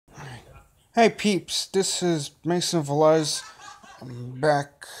Hey peeps, this is Velez. I'm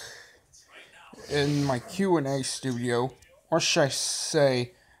back in my Q&A studio, or should I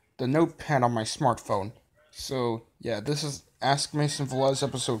say, the notepad on my smartphone. So, yeah, this is Ask Mason Velez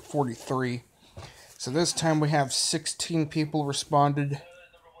episode 43. So this time we have 16 people responded.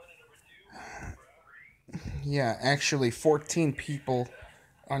 Yeah, actually 14 people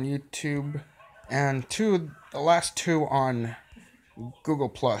on YouTube, and the last two on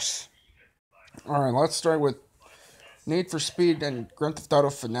Google+. Alright, let's start with Need for Speed and Grand Theft Auto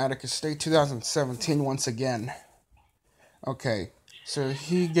Fanatic Estate 2017 once again. Okay, so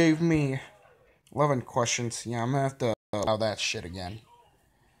he gave me 11 questions. Yeah, I'm gonna have to allow that shit again.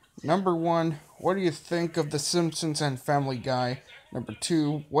 Number 1, what do you think of The Simpsons and Family Guy? Number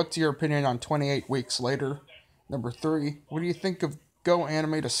 2, what's your opinion on 28 Weeks Later? Number 3, what do you think of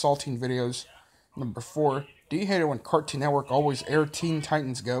GoAnimate assaulting videos? Number 4, do you hate it when Cartoon Network always air Teen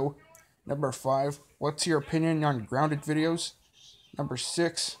Titans Go? Number 5, what's your opinion on grounded videos? Number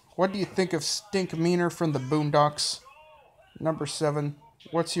 6, what do you think of Stink Meaner from the Boondocks? Number 7,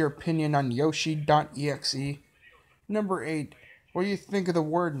 what's your opinion on Yoshi.exe? Number 8, what do you think of the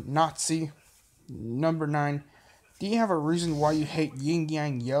word Nazi? Number 9, do you have a reason why you hate Yin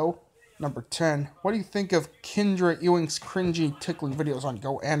Yang Yo? Number 10, what do you think of Kendra Ewing's cringy tickling videos on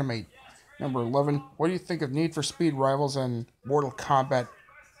GoAnimate? Number 11, what do you think of Need for Speed Rivals and Mortal Kombat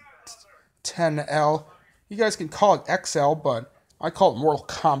 10L? You guys can call it XL, but I call it Mortal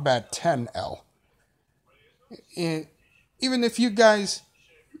Kombat 10L. Even if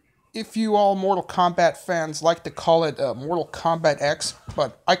you all Mortal Kombat fans like to call it Mortal Kombat X,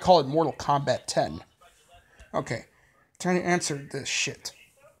 but I call it Mortal Kombat 10. Okay, time to answer this shit.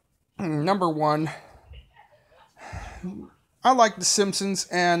 Number 1, I like The Simpsons,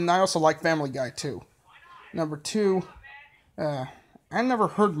 and I also like Family Guy too. Number 2, I never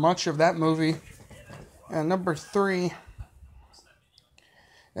heard much of that movie. And number 3,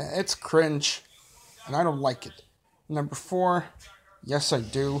 it's cringe, and I don't like it. Number 4, yes I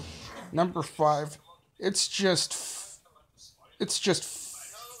do. Number 5, it's just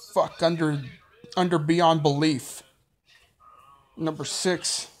fuck under beyond belief. Number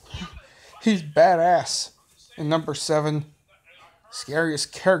 6, he's badass. And number 7,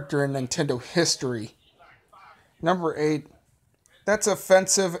 scariest character in Nintendo history. Number 8, that's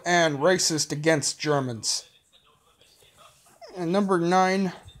offensive and racist against Germans. And number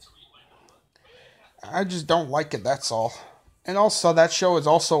 9, I just don't like it, that's all. And also, that show is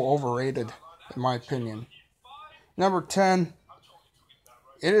also overrated, in my opinion. Number 10,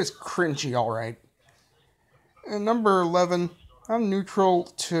 it is cringy, alright. And number 11, I'm neutral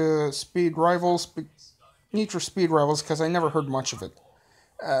to Speed Rivals, Need for Speed Rivals, because I never heard much of it.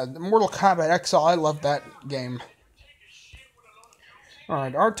 Mortal Kombat XL, I love that game.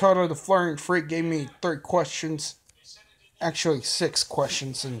 Alright, RTada, the Flareon Freak, gave me 3 questions. Actually, 6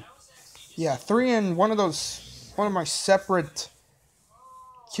 questions, and yeah, 3 in one of my separate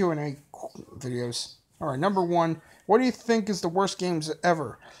Q&A videos. Alright, number 1, what do you think is the worst games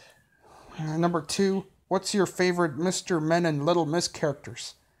ever? Number 2, what's your favorite Mr. Men and Little Miss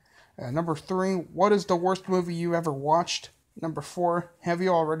characters? Number 3, what is the worst movie you ever watched? Number 4, have you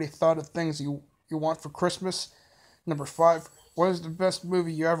already thought of things you want for Christmas? Number 5, what is the best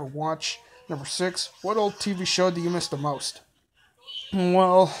movie you ever watched? Number 6, what old TV show do you miss the most?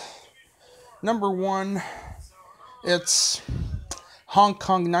 Well, number 1, it's Hong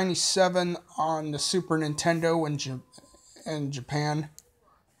Kong 97 on the Super Nintendo in Japan,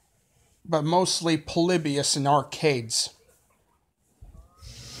 but mostly Polybius in arcades.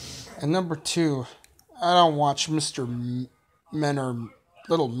 And number 2, I don't watch Mr. Men or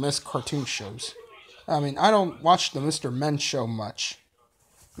Little Miss cartoon shows. I mean, I don't watch the Mr. Men show much.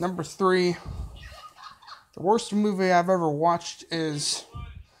 Number 3, the worst movie I've ever watched is...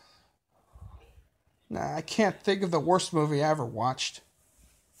 I can't think of the worst movie I ever watched.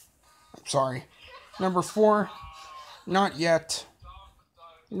 I'm sorry. Number 4, not yet.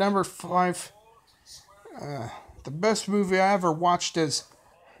 Number 5, the best movie I ever watched is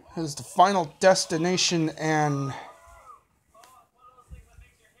the Final Destination and...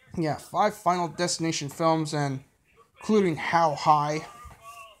 yeah, 5 Final Destination films, and including How High,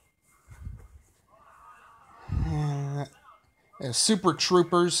 Super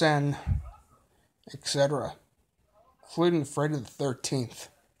Troopers, and etc., including Friday the 13th.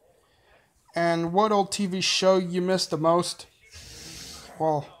 And what old TV show you missed the most?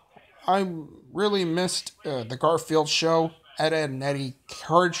 Well, I really missed the Garfield Show, Ed, Edd and Eddy,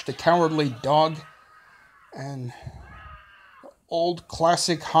 Courage the Cowardly Dog, and old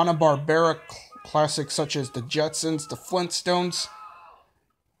classic Hanna-Barbera classics such as The Jetsons, The Flintstones,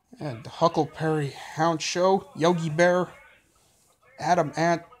 and Huckleberry Hound Show, Yogi Bear, Adam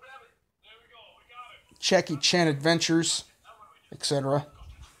Ant, Jackie Chan Adventures, etc.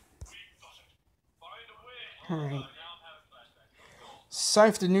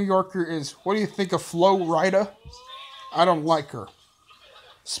 Saif the New Yorker is, what do you think of Flo Rida? I don't like her.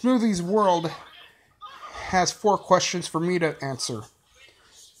 Smoothie's World has 4 questions for me to answer.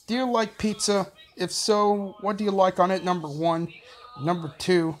 Do you like pizza? If so, what do you like on it? Number 1. Number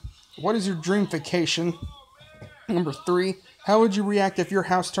 2, what is your dream vacation? Number 3, how would you react if your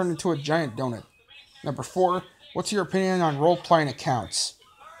house turned into a giant donut? Number 4, what's your opinion on role-playing accounts?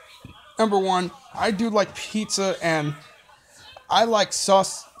 Number 1, I do like pizza, and I like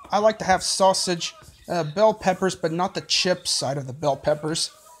sauce. I like to have sausage, bell peppers, but not the chip side of the bell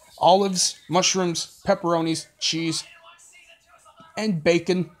peppers. Olives, mushrooms, pepperonis, cheese, and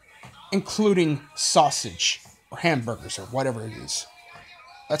bacon, including sausage, or hamburgers, or whatever it is.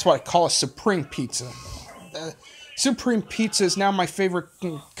 That's what I call a supreme pizza. Supreme pizza is now my favorite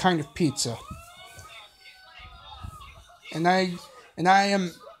kind of pizza. And I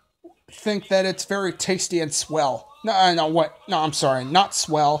think that it's very tasty and swell. No, I'm sorry, not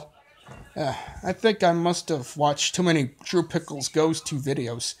swell. I think I must have watched too many Drew Pickles Goes To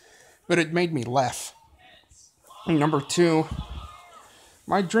videos, but it made me laugh. Number 2,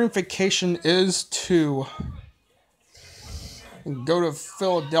 my dream vacation is to go to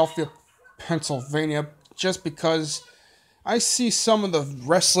Philadelphia, Pennsylvania, just because I see some of the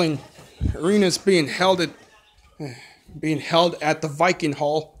wrestling arenas being held at the Viking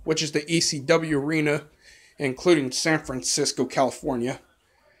Hall, which is the ECW arena, including San Francisco, California,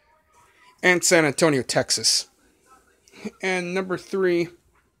 and San Antonio, Texas. And number 3,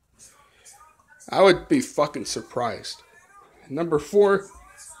 I would be fucking surprised. Number 4,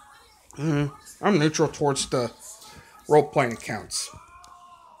 I'm neutral towards the role-playing accounts.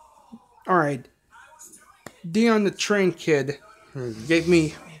 Alright, Deon the Train Kid gave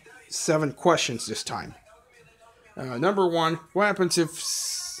me 7 questions this time. Number 1, what happens if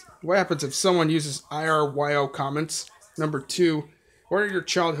someone uses IRYO comments? Number 2, what are your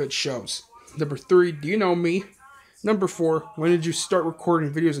childhood shows? Number 3, do you know me? Number 4, when did you start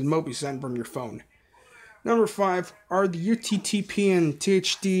recording videos in MobiZen from your phone? Number 5, are the UTTP and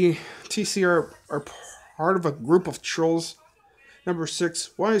THD TCR are part of a group of trolls? Number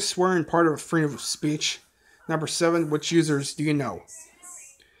 6, why is swearing part of freedom of speech? Number 7, which users do you know?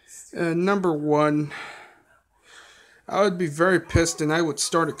 Number 1, I would be very pissed and I would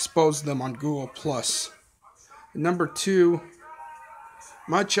start exposing them on Google+. Number 2,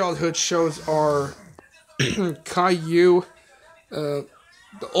 my childhood shows are Caillou, the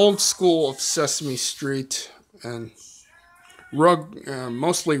old school of Sesame Street, and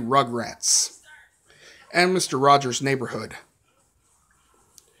mostly Rugrats, and Mr. Rogers' Neighborhood.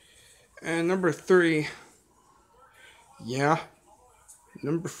 And number 3, yeah.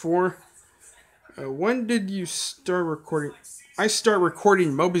 Number 4, when did you start recording? I started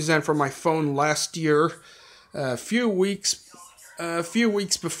recording MobiZen from my phone last year, a few weeks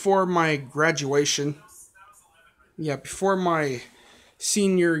before my graduation. Yeah, before my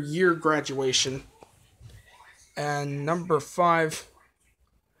senior year graduation. And number 5,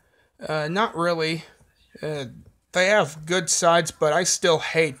 not really. They have good sides, but I still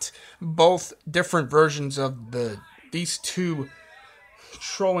hate both different versions of these two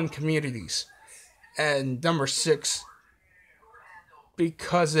trolling communities. And number 6,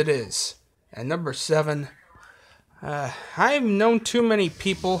 because it is. And number 7, I've known too many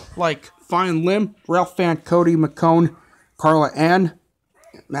people like Fine Lim, Ralph Fan, Cody McCone, Carla Ann,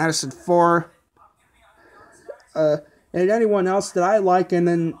 Madison Farr, and anyone else that I like,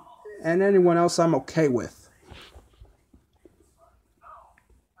 and anyone else I'm okay with.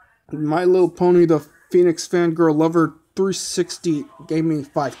 My Little Pony, the Phoenix Fangirl Lover 360 gave me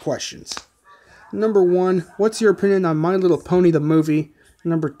 5 questions. Number 1, what's your opinion on My Little Pony the movie?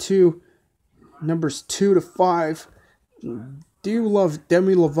 Number 2, numbers 2 to 5, do you love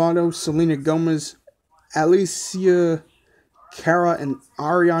Demi Lovato, Selena Gomez, Alicia Cara, and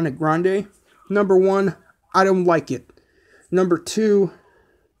Ariana Grande? Number 1, I don't like it. Number 2,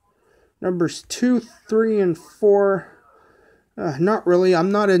 numbers 2, 3, and 4, not really.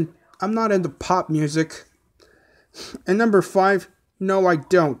 I'm not into pop music. And number 5, no, I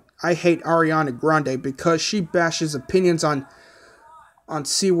don't. I hate Ariana Grande because she bashes opinions on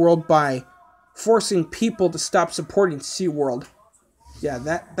SeaWorld by forcing people to stop supporting SeaWorld.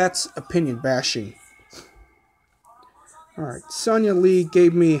 Yeah, that's opinion bashing. Alright, Sonya Lee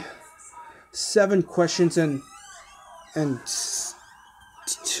gave me 7 questions and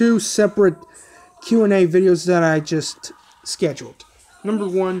 2 separate Q&A videos that I just scheduled. Number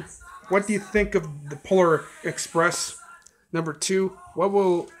 1, what do you think of the Polar Express? Number 2, what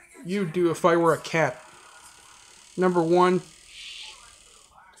will you do if I were a cat? Number 1,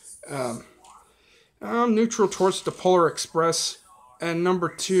 I'm neutral towards the Polar Express. And number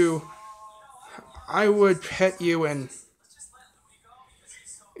 2, I would pet you and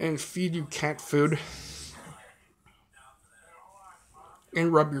feed you cat food.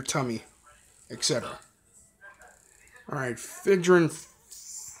 And rub your tummy, etc. Alright, Vidren,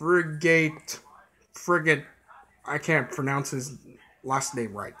 Frigate, I can't pronounce his last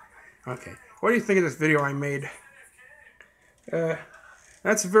name right. Okay, what do you think of this video I made?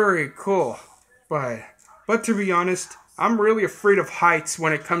 That's very cool, but to be honest, I'm really afraid of heights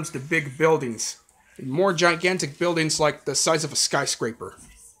when it comes to big buildings. More gigantic buildings like the size of a skyscraper.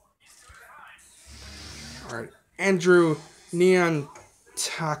 Alright, Andrew Nyantakyi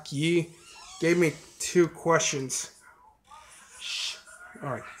gave me 2 questions.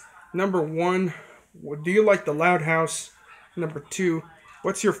 Alright, number 1, do you like the Loud House? Number 2,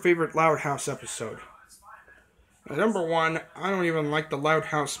 what's your favorite Loud House episode? Number 1, I don't even like the Loud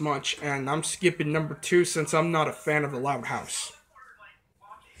House much, and I'm skipping number 2 since I'm not a fan of the Loud House.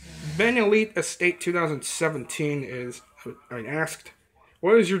 BenELITE Estate 2017 is asked,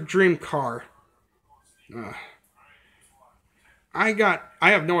 what is your dream car? I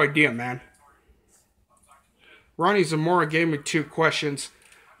have no idea, man. Ronney Zamora gave me 2 questions.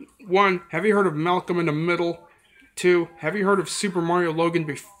 1, have you heard of Malcolm in the Middle? 2, have you heard of Super Mario Logan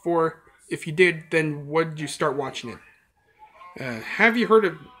before? If you did, then when did you start watching it? Have you heard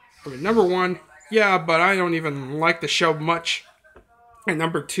of... number 1, yeah, but I don't even like the show much. And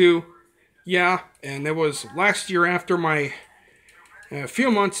number 2, yeah, and it was last year after my... a few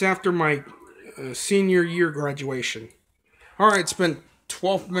months after my senior year graduation. Alright, it's been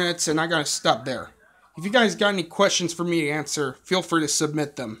 12 minutes and I gotta stop there. If you guys got any questions for me to answer, feel free to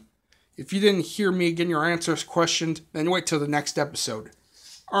submit them. If you didn't hear me getting your answers questioned, then wait till the next episode.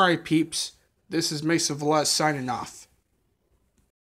 Alright peeps, this is Velez signing off.